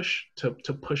push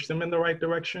them in the right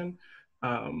direction,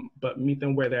 but meet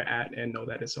them where they're at and know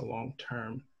that it's a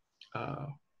long-term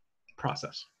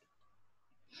process?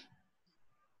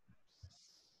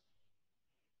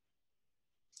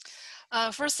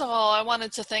 First of all, I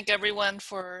wanted to thank everyone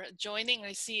for joining.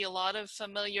 I see a lot of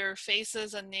familiar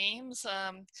faces and names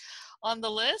on the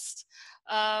list.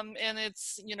 And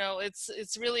it's, you know,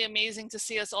 it's really amazing to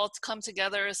see us all come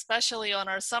together, especially on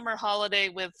our summer holiday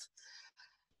with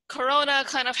Corona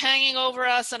kind of hanging over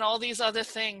us and all these other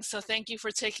things. So thank you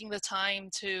for taking the time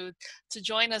to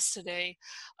join us today.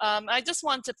 I just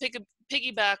want to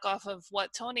piggyback off of what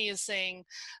Tony is saying,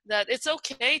 that it's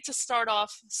okay to start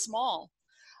off small.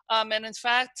 And in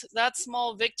fact, that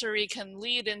small victory can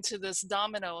lead into this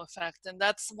domino effect. And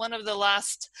that's one of the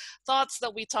last thoughts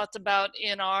that we talked about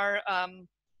in our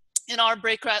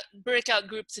breakout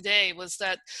group today, was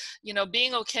that, you know,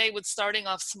 being okay with starting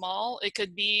off small. It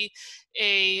could be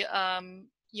a,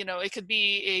 you know, it could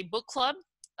be a book club,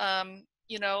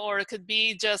 you know, or it could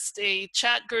be just a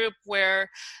chat group where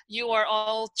you are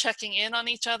all checking in on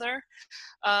each other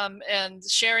and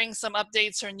sharing some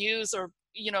updates or news or,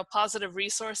 you know, positive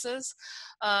resources,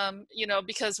 you know,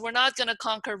 because we're not going to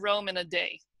conquer Rome in a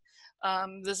day.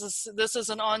 This is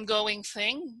an ongoing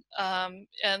thing.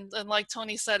 And like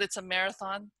Tony said, it's a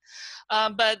marathon.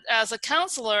 But as a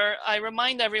counselor, I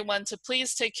remind everyone to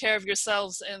please take care of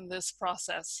yourselves in this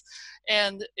process.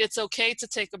 And it's okay to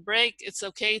take a break. It's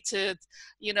okay to,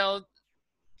 you know,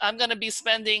 I'm going to be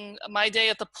spending my day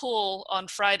at the pool on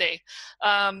Friday.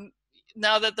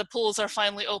 Now that the pools are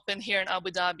finally open here in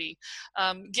Abu Dhabi.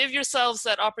 Give yourselves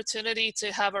that opportunity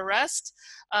to have a rest,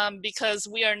 because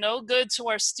we are no good to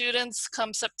our students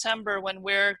come September when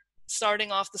we're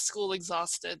starting off the school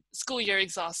year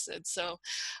exhausted. So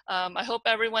I hope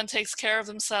everyone takes care of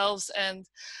themselves and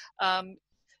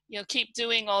you know, keep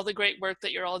doing all the great work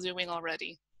that you're all doing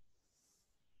already.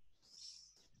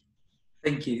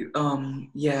 Thank you.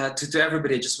 Yeah, to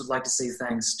everybody, I just would like to say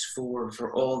thanks for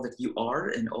all that you are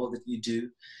and all that you do,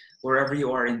 wherever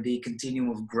you are in the continuum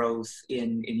of growth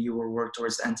in your work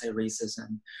towards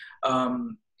anti-racism.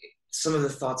 Some of the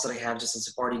thoughts that I have just as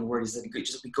a parting word is that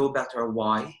we go back to our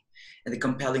why and the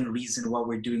compelling reason why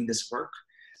we're doing this work.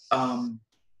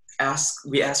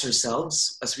 We ask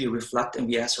ourselves as we reflect, and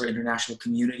we ask our international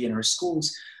community and our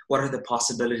schools, what are the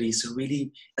possibilities? So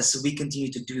really, as we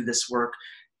continue to do this work,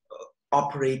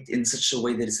 operate in such a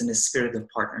way that it's in a spirit of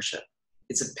partnership.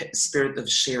 It's a spirit of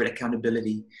shared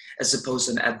accountability, as opposed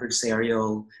to an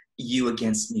adversarial you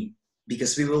against me,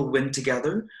 because we will win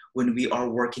together when we are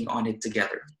working on it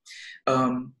together.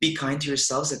 Be kind to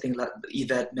yourselves. I think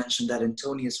Yvette mentioned that, and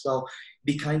Tony as well.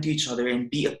 Be kind to each other and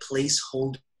be a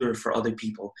placeholder for other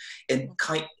people, and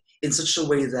kind in such a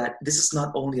way that this is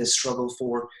not only a struggle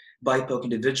for BIPOC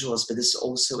individuals, but this is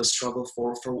also a struggle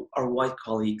for our white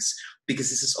colleagues, because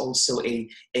this is also a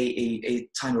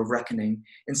time of reckoning.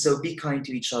 And so be kind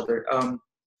to each other.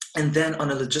 And then on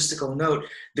a logistical note,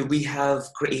 that we have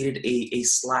created a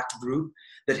Slack group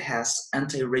that has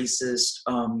anti-racist,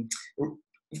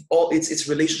 it's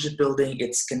relationship building,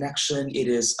 it's connection, it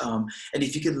is, and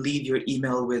if you could leave your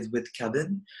email with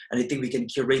Kevin, and I think we can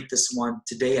curate this one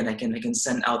today, and I can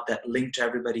send out that link to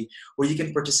everybody, where you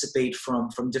can participate from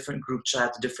different group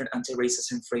chat, different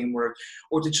anti-racism framework,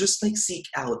 or to just like seek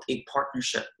out a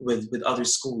partnership with other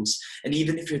schools. And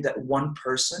even if you're that one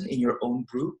person in your own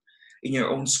group, in your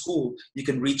own school, you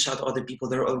can reach out to other people.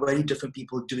 There are already different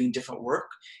people doing different work,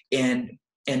 and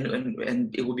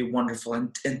it will be wonderful.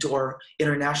 And to our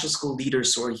international school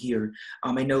leaders who are here,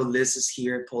 I know Liz is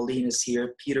here, Pauline is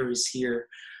here, Peter is here.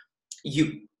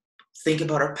 You think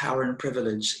about our power and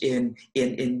privilege in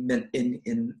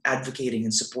advocating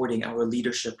and supporting our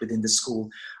leadership within the school.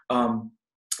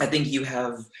 I think you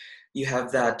have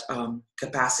that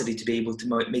capacity to be able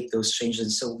to make those changes.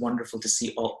 It's so wonderful to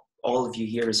see all of you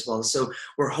here as well. So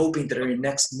we're hoping that our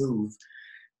next move,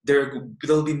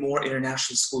 there'll be more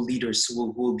international school leaders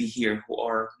who will be here, who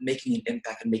are making an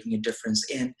impact and making a difference,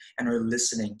 and are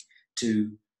listening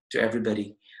to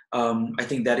everybody. I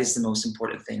think that is the most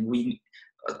important thing.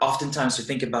 Oftentimes we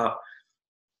think about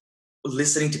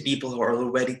listening to people who are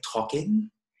already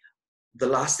talking. The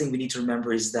last thing we need to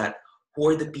remember is that who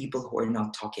are the people who are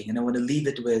not talking? And I want to leave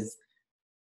it with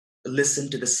listen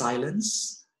to the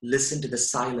silence, listen to the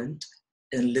silent,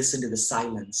 and listen to the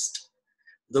silenced.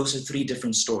 Those are 3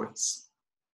 different stories.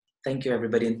 Thank you,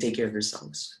 everybody, and take care of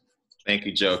yourselves. Thank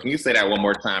you, Joe. Can you say that one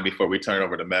more time before we turn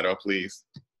over to Meadow, please?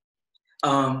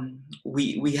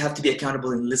 We have to be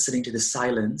accountable in listening to the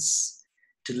silence,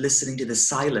 to listening to the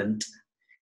silent,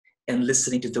 and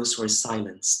listening to those who are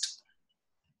silenced.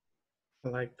 I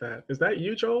like that. Is that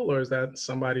you, Joel, or is that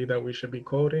somebody that we should be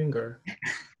quoting? Or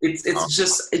It's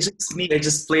just me. I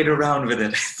just played around with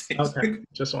it. I think. Okay,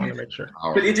 just want to make sure.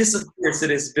 But it is, of course, it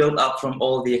is built up from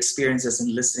all the experiences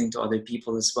and listening to other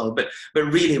people as well. But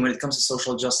really, when it comes to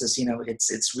social justice, you know,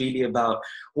 it's really about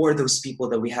who are those people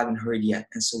that we haven't heard yet,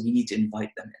 and so we need to invite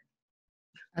them in.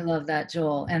 I love that,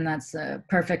 Joel. And that's a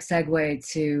perfect segue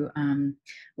to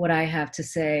what I have to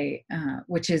say,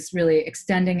 which is really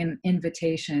extending an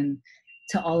invitation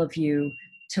to all of you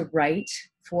to write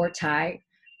for TIE.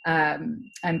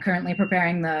 I'm currently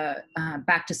preparing the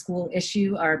back to school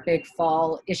issue, our big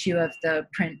fall issue of the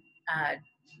print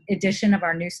edition of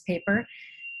our newspaper.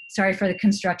 Sorry for the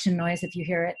construction noise if you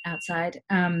hear it outside.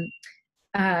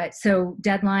 So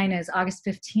deadline is August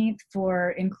 15th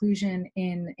for inclusion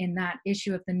in that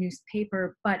issue of the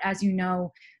newspaper. But as you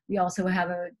know, we also have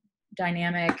a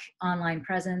dynamic online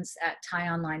presence at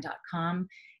TIEOnline.com,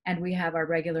 and we have our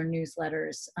regular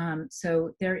newsletters.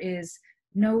 So there is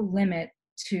no limit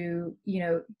to, you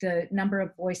know, the number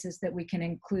of voices that we can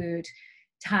include.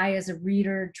 TIE is a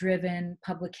reader-driven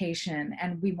publication,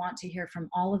 and we want to hear from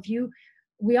all of you.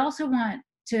 We also want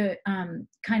to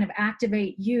kind of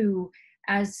activate you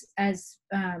as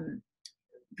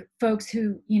folks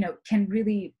who, you know, can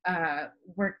really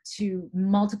work to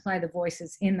multiply the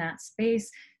voices in that space.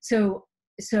 So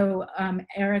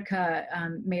Erica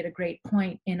made a great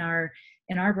point in our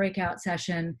breakout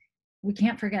session. We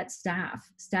can't forget staff.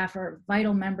 Staff are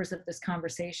vital members of this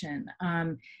conversation.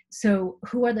 So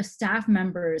who are the staff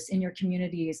members in your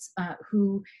communities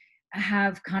who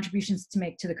have contributions to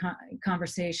make to the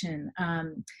conversation?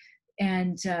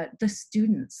 And the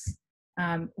students.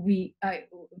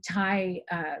 TIE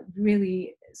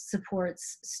really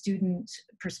supports student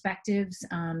perspectives.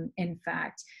 In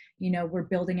fact, you know, we're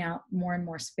building out more and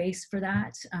more space for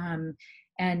that.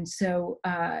 And so,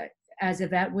 as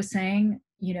Yvette was saying,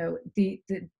 you know,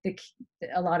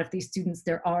 a lot of these students,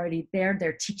 they're already there.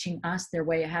 They're teaching us. They're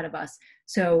way ahead of us.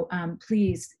 So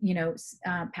please, you know,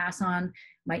 pass on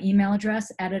my email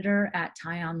address,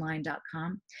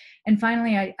 editor@tieonline.com. And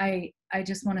finally, I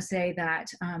just want to say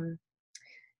that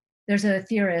there's a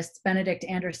theorist, Benedict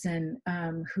Anderson,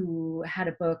 who had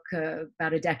a book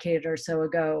about a decade or so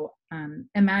ago,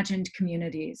 Imagined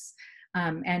Communities.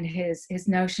 And his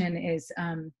notion is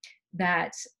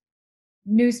that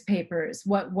newspapers,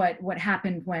 what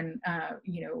happened when,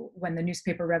 you know, when the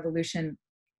newspaper revolution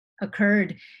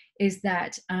occurred, is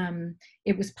that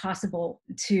it was possible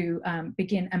to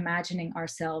begin imagining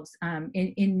ourselves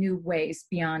in new ways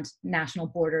beyond national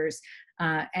borders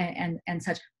and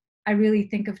such. I really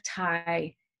think of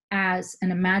TIE as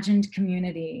an imagined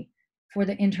community for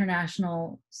the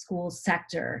international schools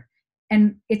sector.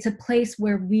 And it's a place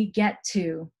where we get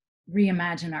to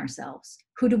reimagine ourselves.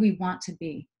 Who do we want to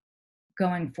be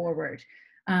going forward?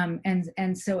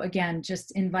 And so again,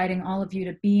 just inviting all of you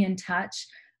to be in touch,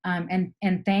 and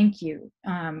thank you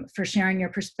for sharing your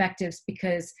perspectives,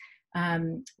 because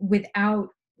without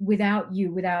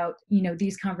you, you know,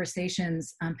 these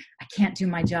conversations, I can't do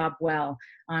my job well,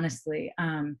 honestly.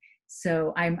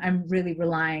 So I'm really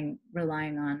relying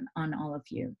on all of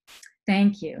you.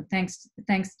 Thank you. Thanks,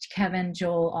 Kevin,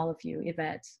 Joel, all of you,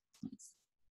 Yvette. Thanks.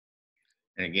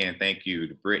 And again, thank you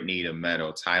to Brittany, to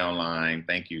Meadow, TIEOnline.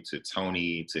 Thank you to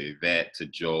Tony, to Yvette, to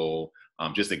Joel.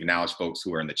 Just acknowledge folks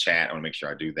who are in the chat. I want to make sure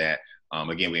I do that.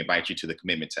 Again, we invite you to the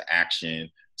commitment to action.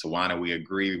 Tawana, we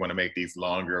agree. We want to make these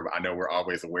longer. I know we're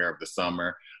always aware of the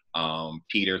summer.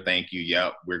 Peter, thank you.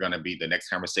 Yep, we're going to be, the next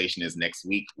conversation is next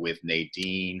week with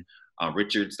Nadine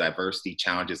Richards, Diversity,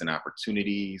 Challenges and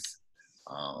Opportunities.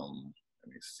 Let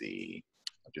me see.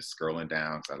 I'm just scrolling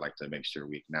down because I'd like to make sure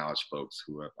we acknowledge folks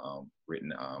who have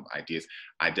written ideas.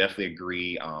 I definitely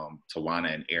agree,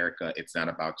 Tawana and Erica, it's not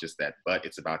about just that, but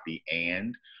it's about the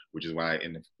and, which is why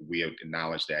we have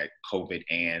acknowledged that COVID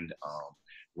and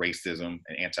racism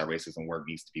and anti-racism work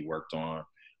needs to be worked on.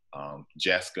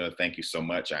 Jessica, thank you so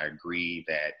much. I agree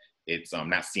that it's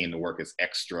not seeing the work as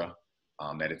extra,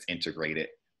 that it's integrated.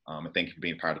 And thank you for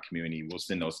being part of the community. We'll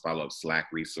send those follow-up Slack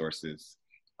resources.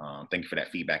 Thank you for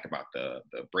that feedback about the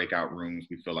breakout rooms.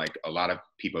 We feel like a lot of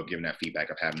people have given that feedback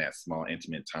of having that small,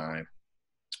 intimate time.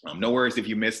 No worries if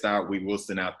you missed out. We will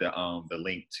send out the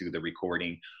link to the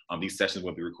recording. These sessions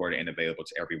will be recorded and available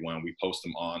to everyone. We post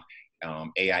them on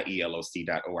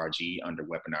AIELOC.org under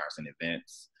webinars and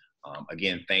events.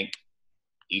 Again, thank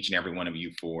each and every one of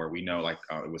you for, we know, like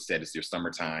it was said, it's your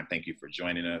summertime. Thank you for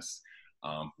joining us.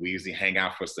 We usually hang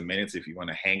out for some minutes. If you want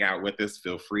to hang out with us,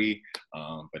 feel free.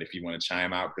 But if you want to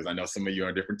chime out, because I know some of you are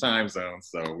in different time zones,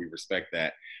 so we respect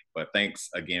that. But thanks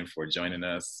again for joining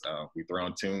us. We throw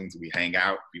on tunes, we hang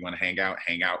out. If you want to hang out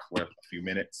for a few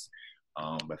minutes.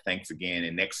 But thanks again.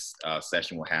 And next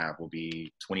session will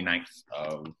be 29th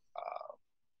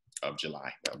of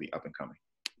July. That'll be up and coming.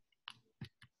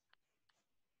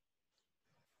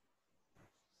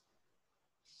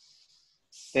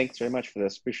 Thanks very much for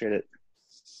this. Appreciate it.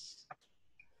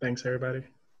 Thanks, everybody.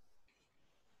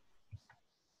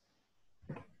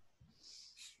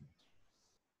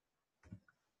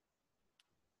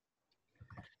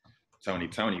 Tony,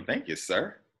 thank you,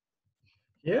 sir.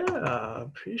 Yeah,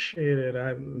 appreciate it.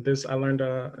 I learned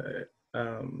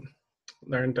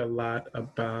a lot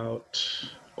about,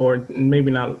 or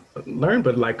maybe not learn,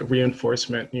 but like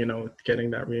reinforcement, you know, getting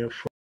that reinforcement.